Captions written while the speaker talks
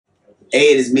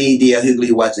Hey, it is me, D.L.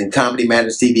 Hughley, watching Comedy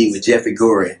Matters TV with Jeffrey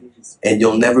Gurian. And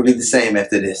you'll never be the same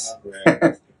after this.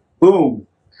 Boom.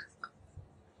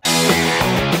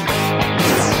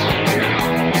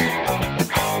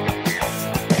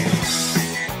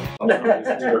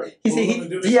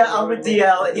 Yeah, I'm with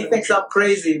DL. He thinks I'm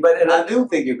crazy, but I do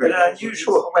think you're crazy. in an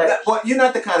unusual way. Well, you're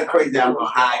not the kind of crazy that will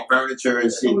hide furniture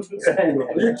and shit. You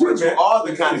are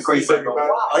the kind of crazy that go,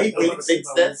 wow, he thinks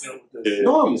that's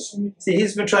normal. See,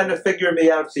 he's been trying to figure me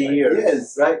out for years.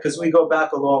 Yes. Right? Because we go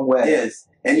back a long way. Yes.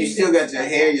 And you still got your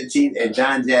hair, your teeth, and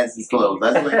John Jackson's clothes.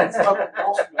 That's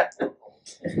what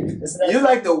you're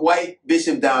like the white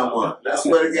Bishop Don Juan. I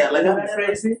swear to God. Isn't that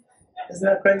crazy? Isn't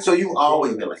that crazy? So you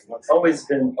always been like that? Always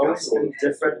been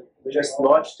different. Just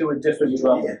launched to a different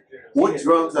drum. Yeah. What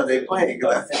drums are they playing?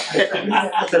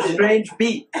 It's a strange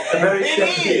beat. A very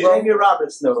strange beat. Amy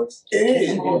Roberts knows.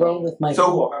 It is.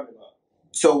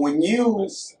 So when you,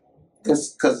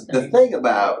 because the thing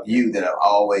about you that I've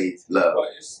always loved,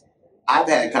 I've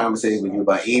had conversations with you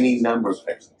about any number of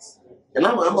things, and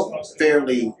I'm a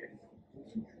fairly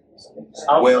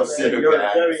well-centered You're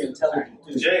guy. very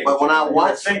intelligent. But when I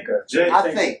watch, Thinker.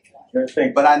 I think. You're a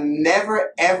thinker. But I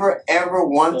never, ever, ever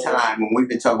one time when we've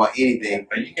been talking about anything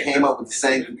came up with the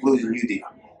same conclusion you did.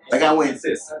 Like I went,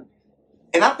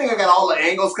 and I think I got all the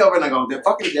angles covered, and I go, they're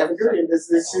fucking Jeffrey Gurian, this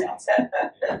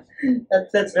shit.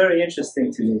 That's very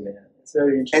interesting to me, man. It's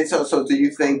very interesting. And so do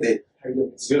you think that,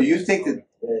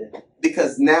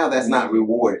 because now that's not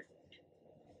rewarded.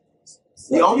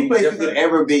 The only place you could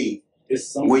ever be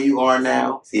where you are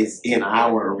now is in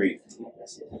our arena.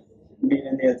 You mean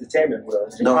in the entertainment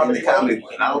world? No, in the comedy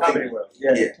world. I don't think. World.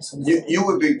 Yeah. You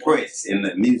would be Prince in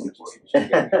the music world,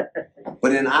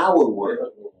 but in our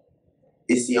world,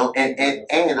 it's the only,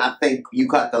 and I think you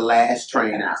got the last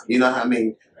train out. You know what I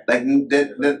mean? Like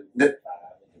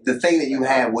the thing that you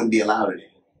have wouldn't be allowed in.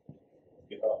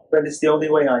 But it's the only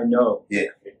way I know. Yeah.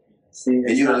 See,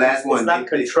 And you're the last one. It's not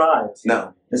contrived.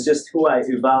 No. It's just who I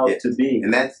evolved to be.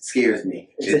 And that scares me.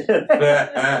 It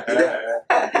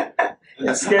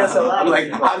scares a lot I'm of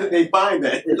like, people. how did they find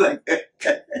that?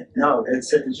 No, it's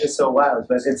just so wild.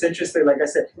 But it's interesting. Like I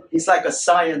said, he's like a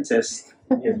scientist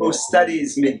who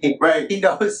studies me. Right. He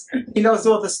knows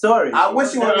all the stories. I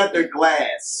wish you were under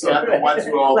glass so I could watch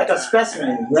you all like the a time.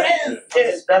 specimen. Right?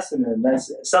 A specimen.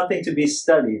 That's something to be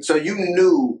studied. So you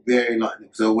knew very long.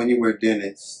 So when you were a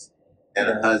dentist and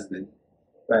a husband.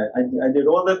 Right. I did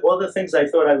all the things I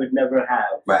thought I would never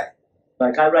have. Right.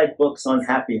 Like I write books on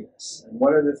happiness. And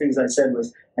one of the things I said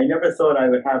was, I never thought I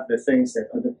would have the things that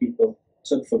other people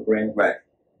took for granted. Right.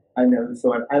 I never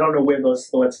thought, I don't know where those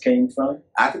thoughts came from.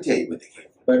 I can tell you what they came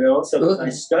from. But also, I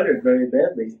stuttered very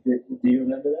badly. Do you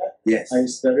remember that? Yes. I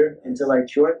stuttered until I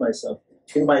cured myself.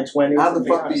 In my 20s. How the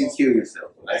fuck do you cure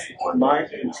yourself? Mind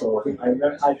control.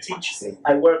 I teach.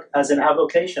 I work as an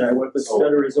avocation. I work with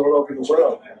stutterers all over the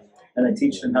world. And I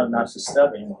teach them how not to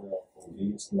stutter.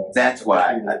 That's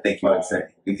why I think you're insane.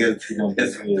 Because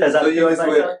I feel myself?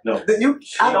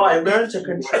 I learned to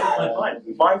control my mind.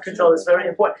 Mind control is very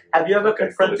important. Have you ever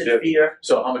confronted fear?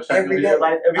 So how much time Every day,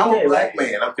 like every I'm day, a black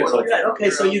right? man. Of course. Right, okay,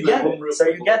 so you get it. So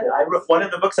you get it. I wrote one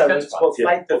of the books I wrote is called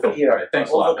Fight the Fear.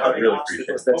 Thanks a lot, man. I Overcoming really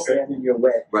obstacles appreciate that stand in your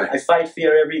way. Right. I fight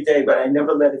fear every day, but I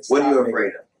never let it stop What are you me.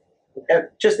 afraid of?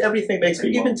 Just everything makes me.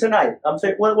 Even tonight, I'm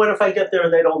thinking, what if I get there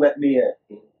and they don't let me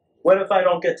in? What if I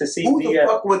don't get to see Who the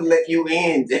fuck wouldn't let you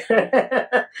in?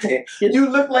 You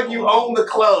look like you own the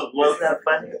club. Isn't that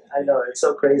funny? I know, it's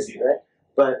so crazy, right?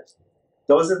 But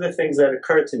those are the things that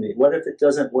occur to me. What if it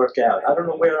doesn't work out? I don't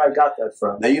know where I got that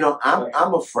from. Now, you know,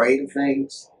 I'm afraid of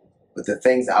things, but the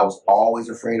things I was always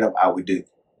afraid of, I would do.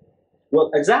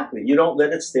 Well, exactly. You don't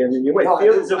let it stand in your way. No,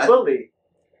 Fear is a bully.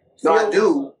 No, I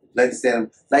do let it stand.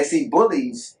 Like, see,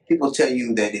 bullies, people tell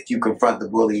you that if you confront the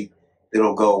bully,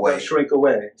 it'll go away. They'll shrink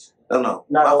away. No.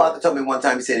 My father told me one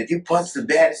time, he said, if you punch the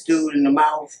baddest dude in the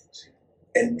mouth,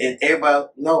 and everybody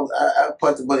knows, I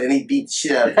punch the bully and he beat the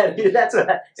shit out of me. That's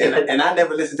what and I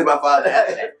never listened to my father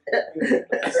after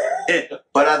that.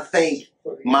 But I think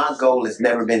my goal has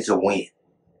never been to win.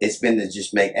 It's been to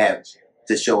just make average,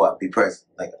 to show up, be present.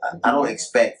 Like, I don't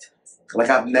expect, like,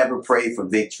 I've never prayed for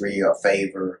victory or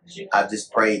favor. I've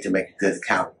just prayed to make a good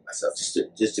account of myself,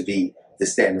 just to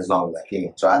stand as long as I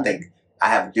can. So I think I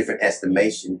have a different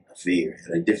estimation of fear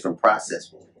and a different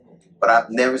process. But I've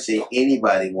never seen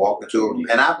anybody walk into a room,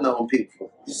 and I've known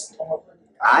people.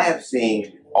 I have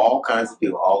seen all kinds of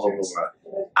people all over the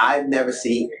world. I've never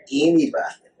seen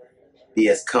anybody be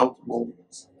as comfortable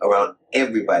around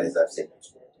everybody as I've seen.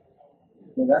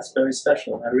 Well, that's very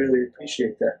special. I really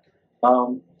appreciate that.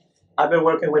 I've been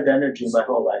working with energy my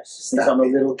whole life since I'm a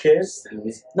little kid.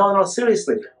 No,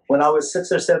 seriously. when I was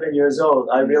 6 or 7 years old,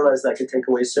 I realized I could take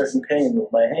away certain pain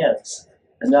with my hands.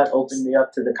 And that opened me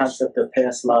up to the concept of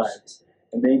past lives.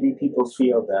 And maybe people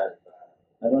feel that.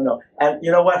 I don't know. And you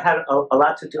know what had a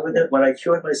lot to do with it? When I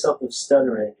cured myself of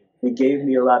stuttering, it gave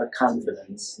me a lot of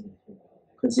confidence.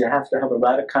 Because you have to have a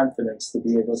lot of confidence to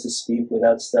be able to speak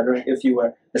without stuttering. If you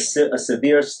were a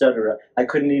severe stutterer, I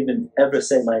couldn't even ever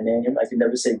say my name. I could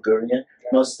never say Gurian.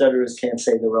 Most stutterers can't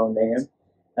say their own name.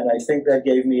 And I think that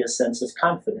gave me a sense of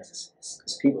confidence.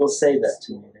 Because people say that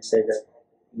to me. They say that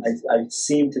I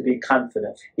seem to be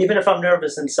confident. Even if I'm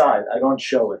nervous inside, I don't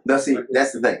show it. No, see,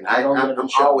 that's the thing. I'm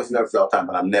always nervous all the time,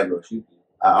 but I'm never.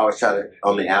 I always try to,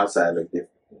 on the outside, look different.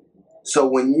 So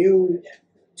when you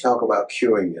talk about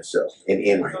curing yourself in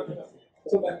energy,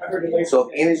 so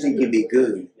if energy can be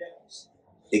good,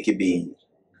 it can be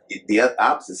the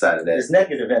opposite side of that. There's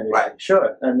negative energy, right?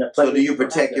 Sure. And so do you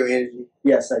protect your energy?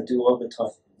 Yes, I do all the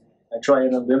time. I try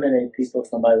and eliminate people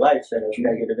from my life that have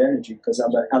negative energy because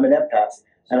I'm an empath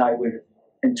and I would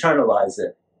internalize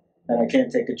it, and I can't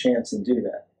take a chance and do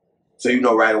that. So you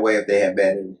know right away if they have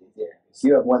bad energy. Yeah,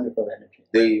 you have wonderful energy.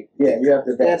 Do you? Yeah, you have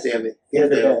the best. Damn it. You're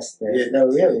the best, man. Yeah. No,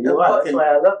 really, you are. That's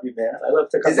why I love you, man. I love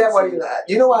to come. Is that why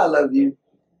you know why I love you?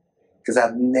 Because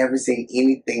I've never seen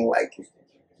anything like you.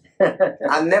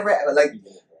 I never, like,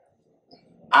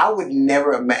 I would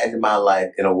never imagine my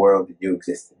life in a world that you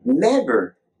existed.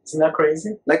 Never. Isn't that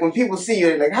crazy? Like when people see you,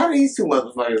 they're like, how do these two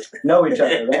motherfuckers know each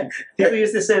other, right? People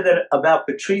used to say that about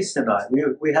Patrice and I.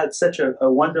 We had such a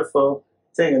wonderful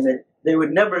thing, and they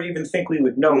would never even think we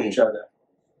would know each other.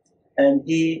 And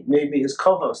he made me his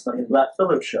co-host on the Black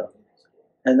Phillip show.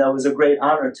 And that was a great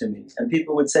honor to me. And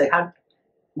people would say,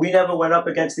 we never went up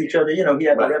against each other. You know, he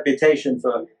had a reputation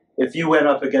for, if you went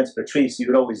up against Patrice, you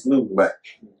would always lose. Right.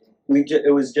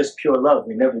 It was just pure love.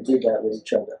 We never did that with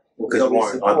each other. Because we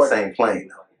weren't on the same plane.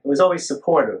 It was always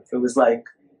supportive. It was like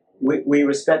we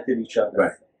respected each other.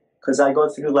 Right. Because I go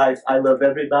through life, I love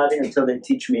everybody until they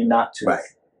teach me not to. Right.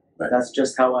 Right. That's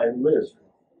just how I live.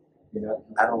 You know,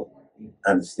 I don't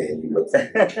understand you.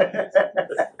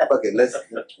 Okay, listen.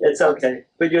 It's okay,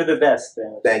 but you're the best,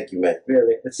 man. Thank you, man.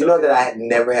 Really. You know that I had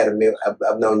never had a meal.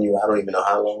 I've known you. I don't even know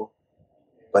how long,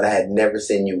 but I had never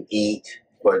seen you eat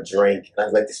or drink. And I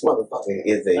was like, this motherfucker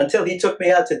is a... Until he took me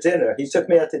out to dinner. He took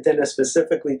me out to dinner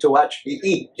specifically to watch me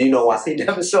eat. Do you know why? He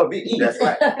never saw me eat. That's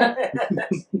right.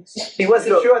 He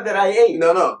wasn't sure that I ate.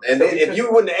 No. And so then if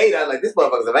you wouldn't have ate, I was like, this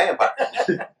motherfucker's a vampire.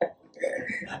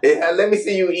 Let me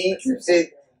see you eat some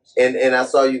shit. And I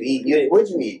saw you eat. What'd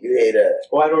you eat? You ate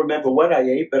Well, I don't remember what I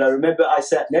ate, but I remember I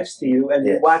sat next to you and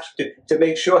you watched to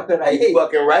make sure that I ate.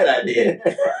 Fucking right, I did.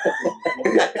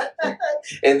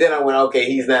 And then I went, okay,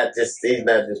 he's not just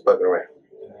fucking around.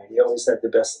 He always had the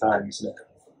best times.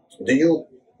 Do you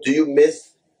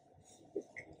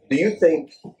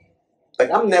think, like,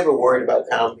 I'm never worried about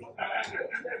comedy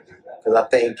because I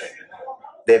think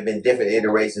there have been different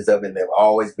iterations of it. They've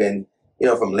always been, you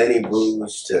know, from Lenny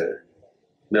Bruce to,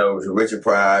 you know, to Richard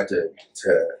Pryor to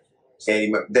Eddie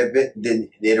Murphy. There have been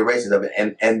the iterations of it.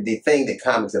 And the thing that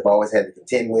comics have always had to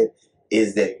contend with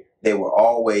is that they were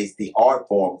always, the art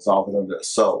form was always under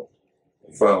assault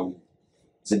from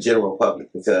the general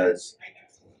public because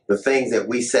the things that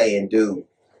we say and do,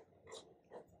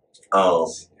 I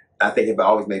think have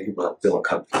always made people feel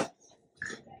uncomfortable.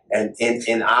 And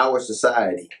in our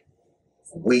society,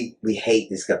 we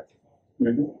hate this country.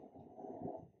 Mm-hmm.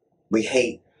 We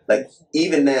hate, like,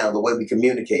 even now, the way we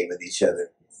communicate with each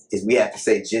other is we have to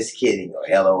say just kidding or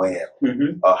LOL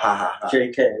or ha ha ha.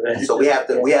 JK, right? So we have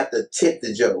to tip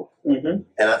the joke. Mm-hmm.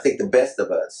 And I think the best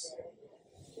of us,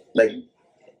 like,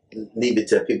 leave it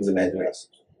to people's imagination.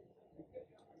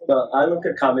 Well, I look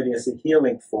at comedy as a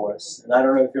healing force. And I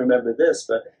don't know if you remember this,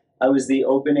 but I was the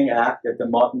opening act at the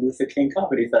Martin Luther King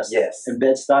Comedy Festival in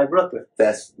Bed-Stuy, Brooklyn.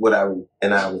 That's what I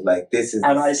was like, this is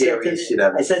the scariest shit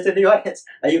I've ever. I said to the audience,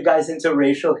 are you guys into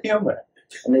racial humor?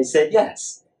 And they said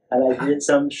yes. And I did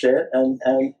some shit, and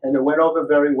it went over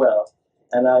very well.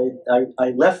 And I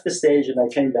left the stage and I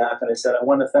came back and I said, I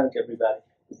want to thank everybody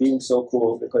for being so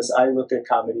cool because I look at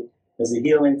comedy as a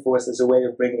healing force, as a way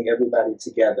of bringing everybody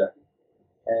together.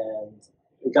 And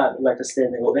it got like a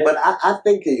standing ovation. But I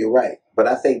think that you're right. But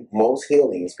I think most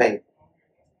healing is painful.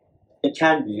 It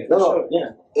can be. No,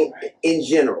 yeah. In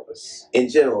general,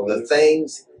 the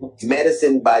things,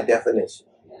 medicine by definition,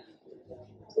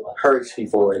 hurts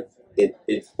before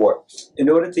it works. In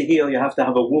order to heal, you have to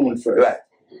have a wound first. Right.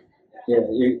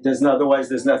 Yeah. Otherwise,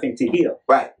 there's nothing to heal.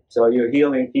 Right. So you're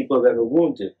healing people that are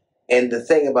wounded. And the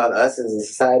thing about us as a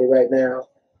society right now,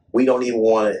 we don't even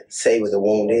want to say what the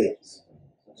wound is.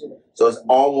 So it's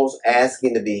almost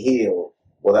asking to be healed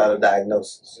without a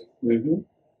diagnosis. Mm-hmm.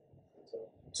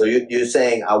 So you're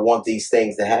saying I want these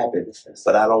things to happen,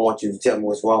 but I don't want you to tell me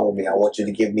what's wrong with me. I want you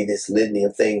to give me this litany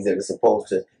of things that are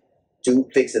supposed to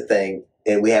fix a thing,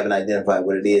 and we haven't identified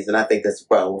what it is. And I think that's the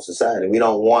problem with society.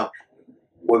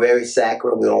 We're very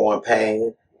saccharine. We don't want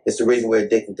pain. It's the reason we're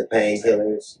addicted to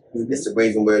painkillers. Mm-hmm. It's the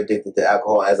reason we're addicted to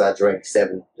alcohol, as I drink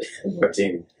 7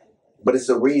 martinis. But it's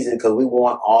the reason because we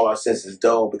want all our senses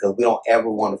dull because we don't ever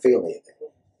want to feel anything.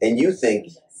 And you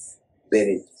think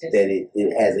that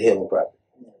it has a healing property.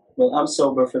 Well, I'm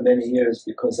sober for many years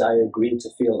because I agreed to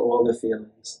feel all the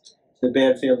feelings. The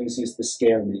bad feelings used to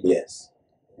scare me. Yes.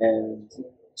 And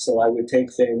so I would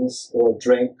take things or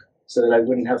drink so that I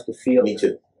wouldn't have to feel Me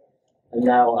too. And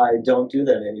now I don't do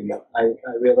that anymore. I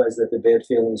realize that the bad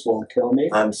feelings won't kill me.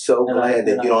 I'm so glad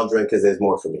that you don't drink because there's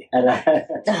more for me. And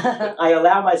I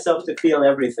allow myself to feel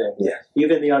everything,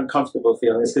 even the uncomfortable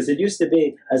feelings. Because it used to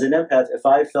be, as an empath, if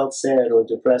I felt sad or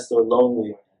depressed or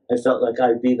lonely, I felt like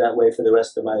I'd be that way for the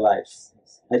rest of my life.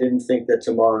 I didn't think that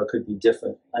tomorrow could be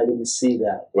different. I didn't see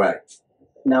that. Right.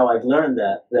 Now I've learned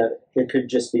that it could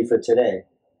just be for today.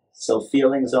 So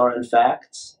feelings are in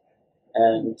facts.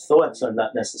 And thoughts are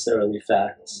not necessarily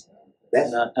facts.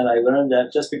 And I learned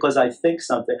that just because I think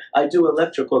something. I do a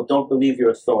lecture called Don't Believe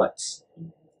Your Thoughts.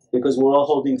 Because we're all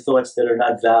holding thoughts that are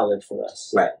not valid for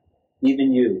us. Right.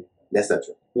 Even you. That's not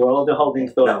true. We're all holding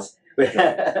thoughts. No.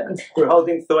 We're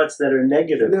holding thoughts that are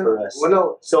negative for us. Well,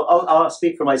 no. So I'll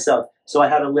speak for myself. So I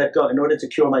had to let go. In order to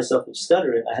cure myself of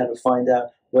stuttering, I had to find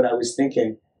out what I was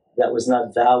thinking that was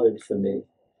not valid for me.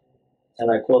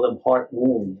 And I call them heart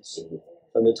wounds.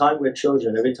 From the time we're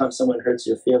children, every time someone hurts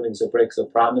your feelings or breaks a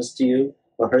promise to you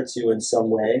or hurts you in some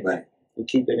way, you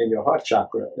keep it in your heart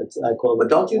chakra. I call it. But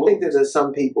don't you think that there's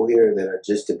some people here that are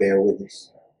just to bear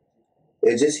witness?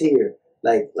 They're just here,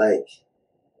 like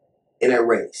in a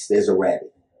race. There's a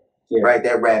rabbit, right?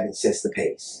 That rabbit sets the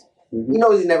pace. Mm-hmm. He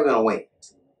knows he's never going to win,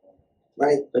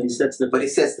 right? But he sets the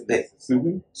pace.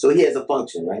 Mm-hmm. So he has a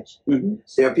function, right? Mm-hmm.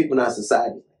 There are people in our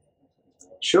society.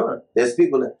 Sure. There's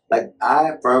people that, like,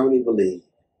 I firmly believe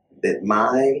that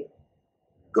my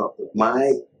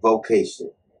vocation,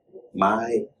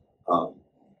 my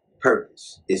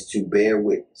purpose is to bear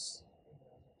witness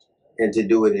and to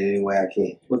do it in any way I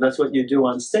can. Well, that's what you do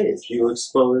on stage. You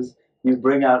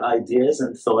bring out ideas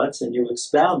and thoughts and you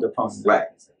expound upon them. Right.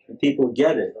 And people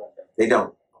get it. They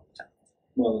don't.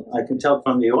 Well, I can tell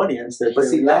from the audience that. But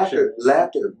see, laughter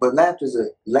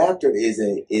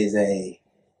is a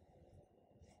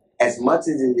as much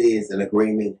as it is an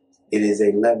agreement, it is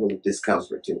a level of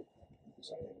discomfort too.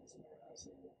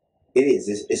 It is.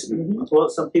 It's Well,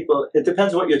 some people, it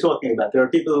depends what you're talking about. There are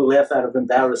people who laugh out of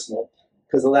embarrassment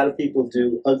because a lot of people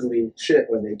do ugly shit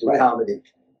when they do comedy,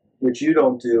 which you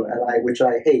don't do, and which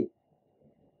I hate.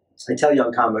 I tell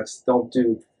young comics, don't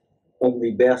do ugly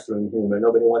bathroom humor.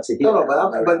 Nobody wants to hear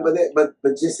that.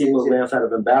 But just people laugh out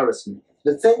of embarrassment.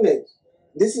 The thing that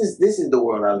this is the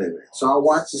world I live in. So I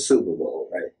watched the Super Bowl,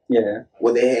 right? Yeah.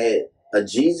 Where they had a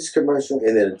Jesus commercial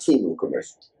and then a Timu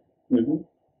commercial. Mm-hmm.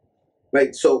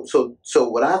 Right. So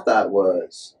what I thought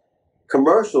was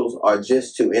commercials are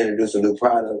just to introduce a new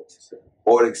product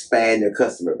or to expand your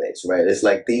customer base. Right. It's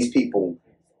like these people.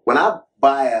 When I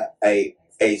buy a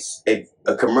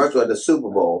commercial at the Super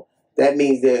Bowl, that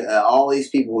means there are all these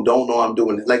people who don't know I'm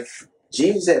doing it. Like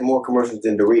Jesus had more commercials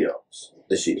than Doritos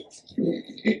this year.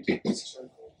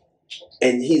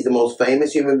 And he's the most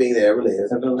famous human being that ever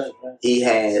lived. He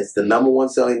has the #1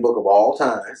 selling book of all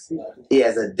time. He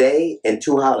has a day and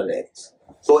 2 holidays.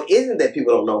 So it isn't that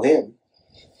people don't know him.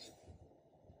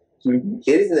 Mm-hmm.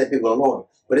 It isn't that people don't know him.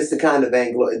 But it's the kind of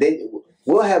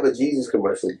we'll have a Jesus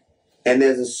commercial, and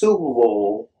there's a Super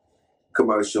Bowl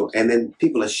commercial, and then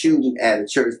people are shooting at a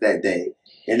church that day.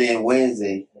 And then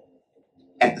Wednesday,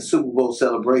 at the Super Bowl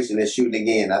celebration, they're shooting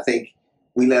again. I think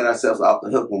we let ourselves off the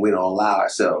hook when we don't allow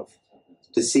ourselves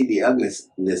to see the ugliness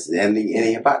and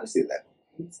the hypocrisy of that.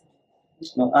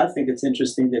 Well, I think it's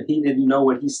interesting that he didn't know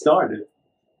what he started.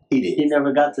 He did. He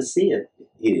never got to see it.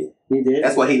 He did. He did.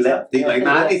 That's why he left. He's like,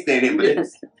 I ain't standing for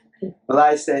this. Well,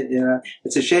 I said,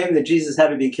 it's a shame that Jesus had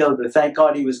to be killed, but thank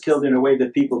God he was killed in a way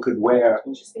that people could wear.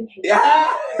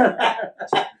 Yeah.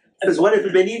 Because what if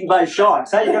he'd been eaten by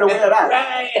sharks? How are you going to wear that?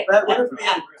 Right. What if he'd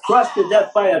been crushed to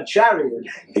death by a chariot?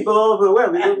 People all over the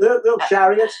world, little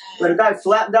chariots, where the guy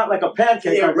flattened out like a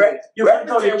pancake. Yeah, you can't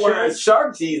go to church.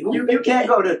 Shark teeth. You can't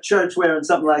go to church wearing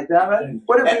something like that, right?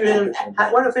 What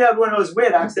if he had one of those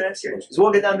weird accidents? He's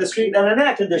walking down the street and an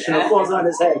air conditioner falls on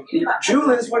his head.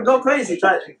 Julius would go crazy.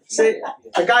 Say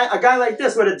a guy like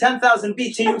this with a 10,000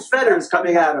 BTU feathers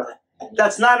coming at him.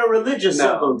 That's not a religious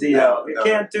symbol, Dio. You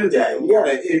can't do that.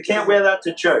 You can't wear that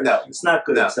to church. No. It's not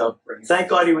good. No. So thank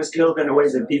God he was killed in a way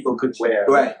that people could wear.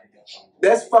 Right.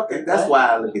 That's why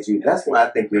I look at you. That's why I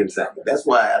think you're insane. That's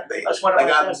why I think. That's one of like,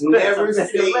 my I've best never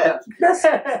bits. seen.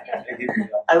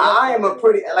 I am a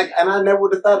pretty, like, and I never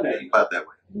would have thought about that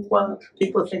way. Well,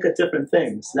 people think of different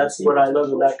things. That's what I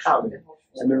love about comedy.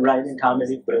 I've been writing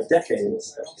comedy for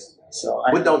decades. So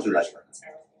What don't you like?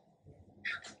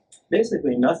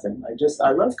 Basically nothing.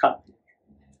 I love comedy.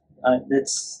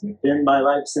 It's been my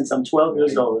life since I'm 12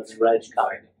 years old. I've been writing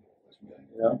comedy.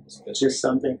 You know, it's just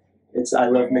something. I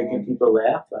love making people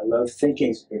laugh. I love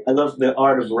thinking. I love the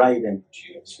art of writing.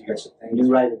 You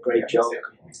write a great joke.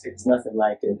 It's nothing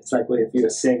like it. It's like if you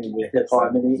sing and you hit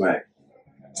harmony. Right.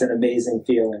 It's an amazing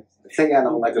feeling. The thing I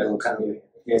don't like about comedy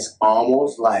is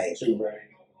almost like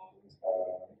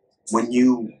when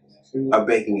you are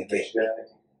baking a cake.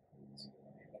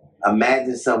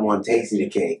 Imagine someone tasting the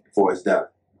cake before it's done.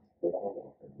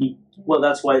 Well,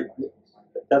 that's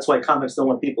why comics don't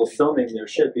want people filming their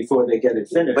shit before they get it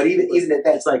finished. But even at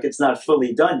that, it's like it's not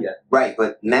fully done yet. Right,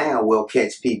 but now we'll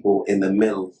catch people in the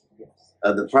middle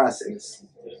of the process.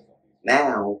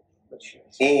 Now,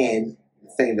 and the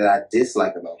thing that I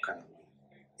dislike about comedy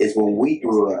is when we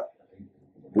grew up,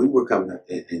 we were coming up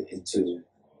into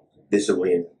this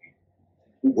arena.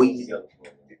 We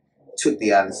took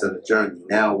the artists of the journey.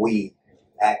 Now we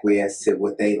acquiesce to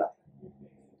what they like.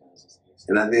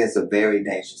 And I think it's a very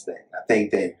dangerous thing. I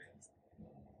think that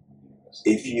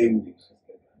if you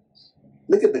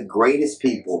look at the greatest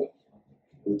people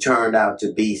who turned out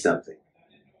to be something,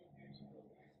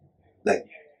 like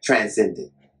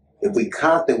transcendent, if we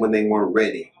caught them when they weren't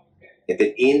ready, if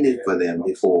it ended for them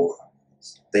before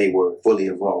they were fully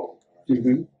evolved,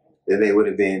 then they would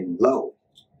have been low.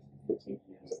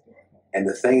 And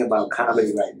the thing about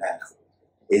comedy right now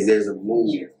is there's a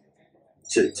move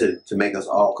to make us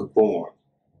all conform,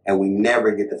 and we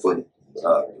never get the footage.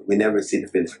 We never see the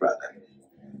finished product.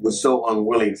 We're so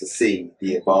unwilling to see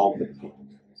the evolvement.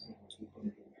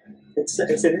 It's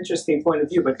an interesting point of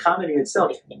view, but comedy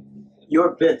itself,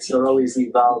 your bits are always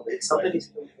evolving. Somebody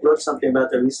wrote something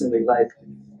about that recently, like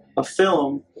a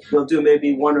film, they'll do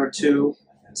maybe one or two.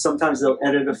 Sometimes they'll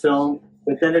edit a film,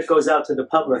 but then it goes out to the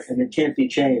public and it can't be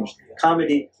changed.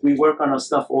 Comedy, we work on our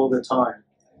stuff all the time.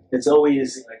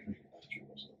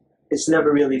 It's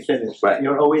never really finished. Right.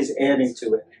 You're always adding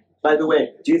to it. By the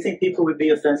way, do you think people would be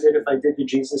offended if I did the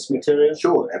Jesus material?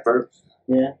 Sure, at first.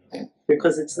 Yeah,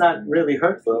 because it's not really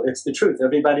hurtful. It's the truth.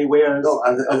 Everybody wears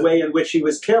a way in which he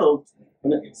was killed.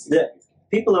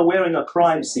 People are wearing a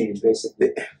crime scene,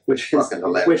 basically, which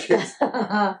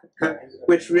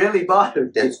really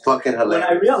bothered me. It's fucking hilarious.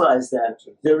 When I realized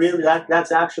that,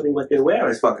 that's actually what they're wearing.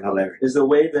 It's fucking hilarious. Is the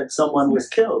way that someone was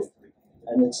killed.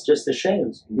 And it's just a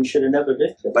shame. We should have never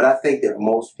been killed. But I think that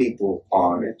most people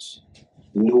aren't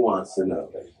nuanced enough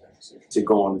to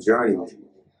go on the journey with you.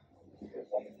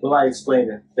 Well, I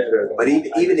explained it better. But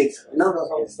like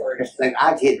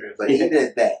I get it. But even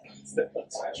at that,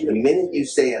 the minute you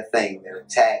say a thing that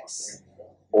attacks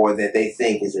or that they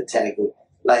think is attacking,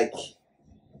 like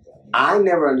I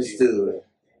never understood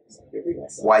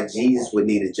why Jesus would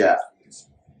need a job.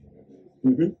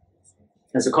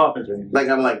 As a carpenter. Like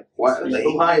I'm like, why? Like,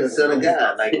 he's the son of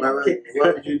God. Like, why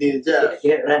would you need a job?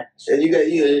 Yeah. And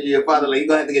your father, like, you're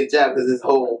gonna have to get a job because this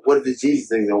whole what if it's Jesus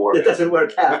thing don't work? It doesn't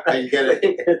work out. You gotta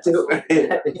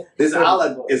this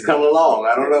Allah is coming along.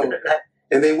 I don't know.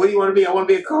 And then what do you want to be? I want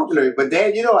to be a carpenter. But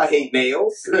Dad, you know I hate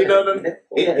nails. You know what I mean?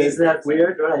 Isn't that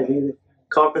weird? Right. The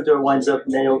carpenter winds up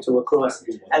nailed to a cross.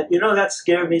 And you know that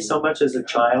scared me so much as a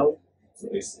child.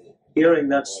 Hearing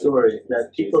that story,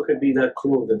 that people could be that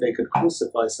cruel, that they could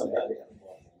crucify somebody.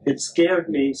 It scared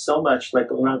me so much,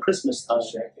 like around Christmas time,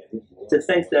 to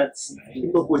think that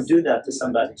people would do that to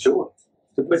somebody. Sure.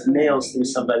 To put nails through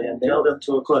somebody and nail them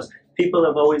to a cross. People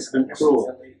have always been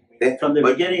cruel. From the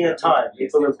beginning of time,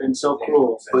 people have been so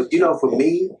cruel. But you know, for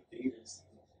me,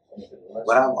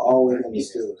 what I've always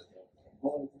understood,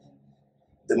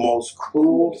 the most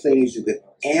cruel things you could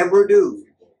ever do,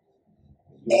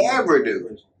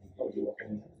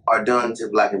 are done to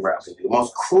black and brown people. The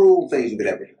most cruel things you could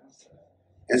ever do.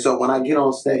 And so when I get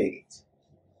on stage,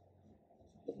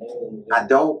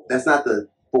 that's not the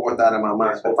forethought of my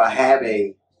mind, but if I have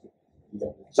a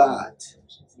thought,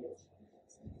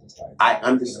 I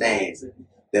understand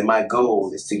that my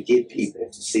goal is to get people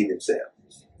to see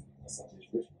themselves.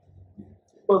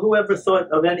 Well, whoever thought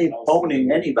of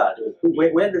owning anybody?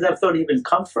 Where did that thought even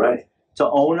come from? Right. To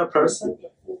own a person?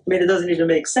 I mean, it doesn't even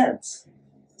make sense.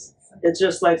 It's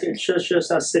just like, it's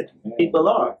just how sick people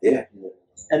are. Yeah.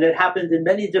 And it happened in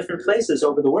many different places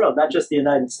over the world, not just the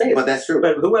United States. But that's true.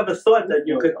 But whoever thought that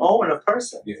you could own a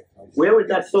person? Where would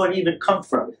that thought even come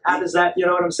from? How does that, you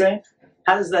know what I'm saying?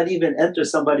 How does that even enter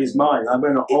somebody's mind? I'm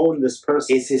going to own this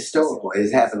person. It's historical.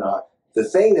 It's happened. The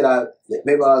thing that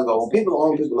maybe I was going, when people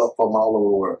own people up from all over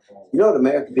the world, you know what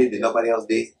America did that nobody else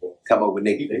did? Come up with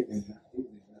nigga.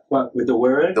 What, with the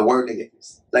word? The word nigga.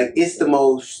 Like,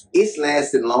 it's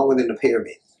lasted longer than the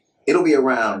pyramid. It'll be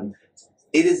around.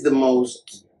 It is the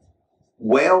most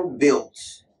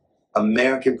well-built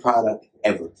American product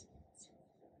ever.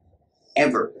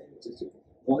 Ever.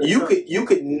 You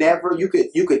could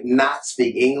not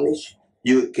speak English.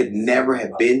 You could never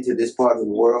have been to this part of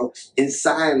the world. In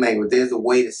sign language, there's a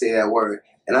way to say that word.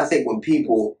 And I think when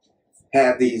people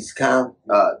have these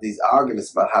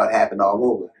arguments about how it happened all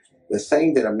over, the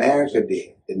thing that America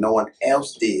did that no one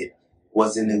else did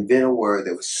was invent a word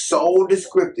that was so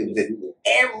descriptive that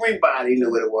everybody knew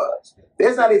what it was.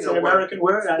 There's not even an American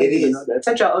word. It is. It's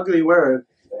such an ugly word,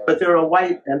 but there are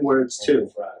white N words too.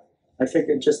 I think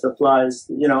it just applies.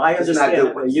 You know, I understand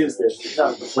how they use this.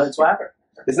 No, let's whatever.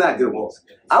 It's not good ones.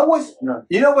 I wish. No.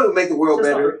 You know what would make the world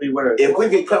better? If we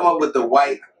could come up with the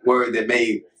white word that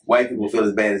made white people feel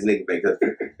as bad as nigga because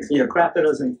yeah, crap it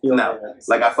doesn't feel bad.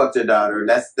 Like I fucked your daughter.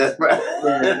 That's right.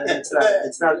 Yeah, it's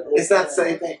not the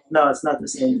same thing. No, it's not the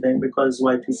same thing because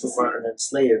white people weren't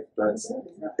enslaved. But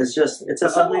it's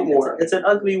an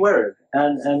ugly word,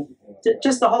 and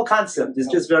just the whole concept is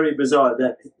just very bizarre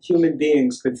that human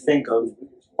beings could think of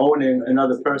owning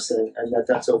another person and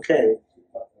that's okay.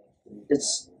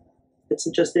 It's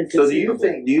just inconceivable.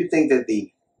 So do you think that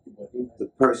the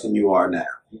person you are now,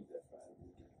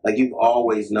 like you've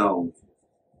always known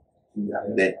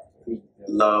that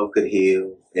love could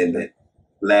heal and that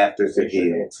laughter could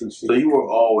heal. So you were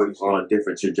always on a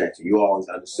different trajectory. You always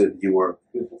understood you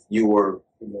were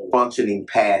functioning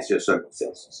past your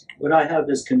circumstances. What I have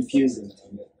is confusing.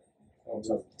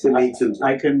 To me too.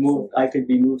 I could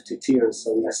be moved to tears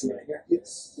so easily.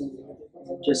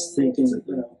 Just thinking,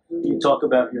 you know, you talk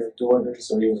about your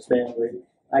daughters or your family.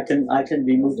 I can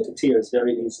be moved to tears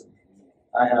very easily.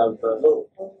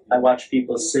 I watch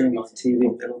people sing on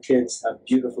TV. Little kids have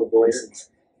beautiful voices,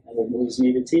 and it moves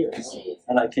me to tears,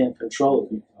 and I can't control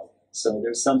it. So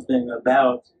there's something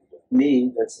about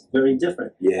me that's very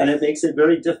different, and it makes it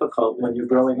very difficult when you're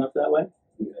growing up that way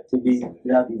to be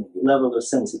that level of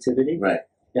sensitivity. Right.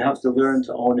 You have to learn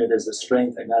to own it as a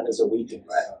strength and not as a weakness.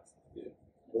 Right.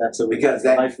 And that's because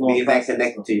that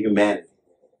connected to humanity.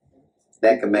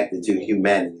 That connected to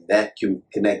humanity. That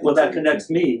connected. Well, that connects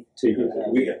me to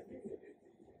humanity.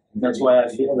 That's why I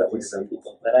feel that with some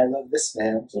people. But I love this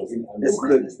man. This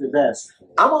man is the best.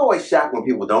 I'm always shocked when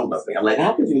people don't love me. I'm like,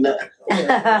 how could you not?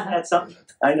 That's something.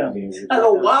 I know. I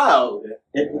go, wow.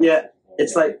 Yeah.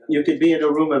 It's like you could be in a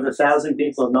room of 1,000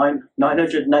 people,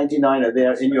 999 are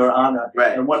there in your honor,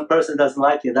 right. And one person doesn't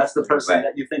like you. That's the person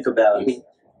that you think about. Isn't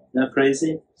that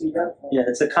crazy? Yeah,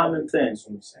 it's a common thing.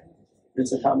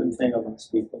 It's a common thing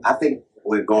amongst people. I think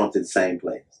we're going to the same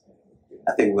place.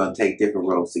 I think we're going to take different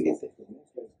roads to get there.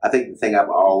 I think the thing I've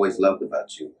always loved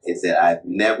about you is that I've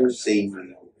never seen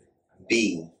you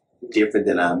be different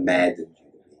than I imagined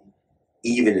you to be,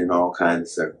 even in all kinds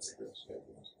of circumstances.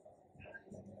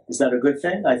 Is that a good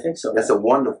thing? I think so. That's a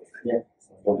wonderful thing.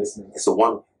 Yeah. It's a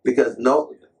wonderful, because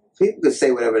people can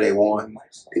say whatever they want.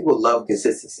 People love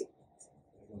consistency.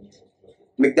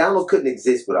 McDonald's couldn't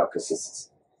exist without consistency.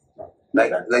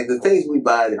 Like the things we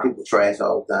buy that people trash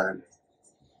all the time,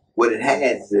 what it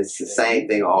has is the same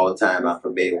thing all the time. I'm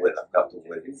familiar with it. I'm comfortable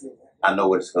with it. I know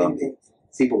what it's going to be.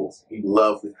 People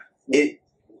love it.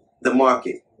 The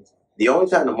market. The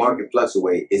only time the market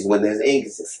fluctuates is when there's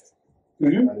inconsistency.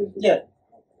 Mm-hmm. Yeah.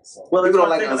 Well, people don't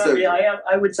like uncertainty.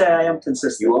 I would say I am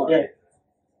consistent. You are? Yeah,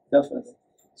 definitely.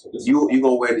 You're going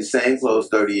to wear the same clothes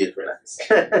 30 years from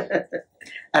now.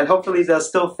 And hopefully they'll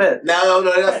still fit. No,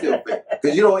 they'll still fit.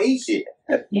 Because you don't eat shit.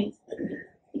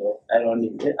 I don't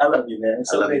need it. I love you, man. It's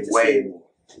so great to see you.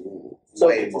 So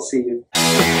great to see you.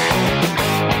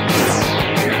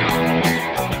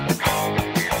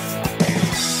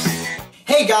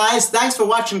 Hey guys, thanks for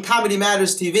watching Comedy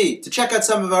Matters TV. To check out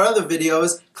some of our other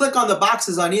videos, click on the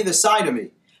boxes on either side of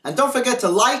me. And don't forget to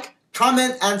like,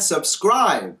 comment, and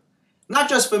subscribe. Not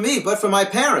just for me, but for my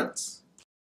parents.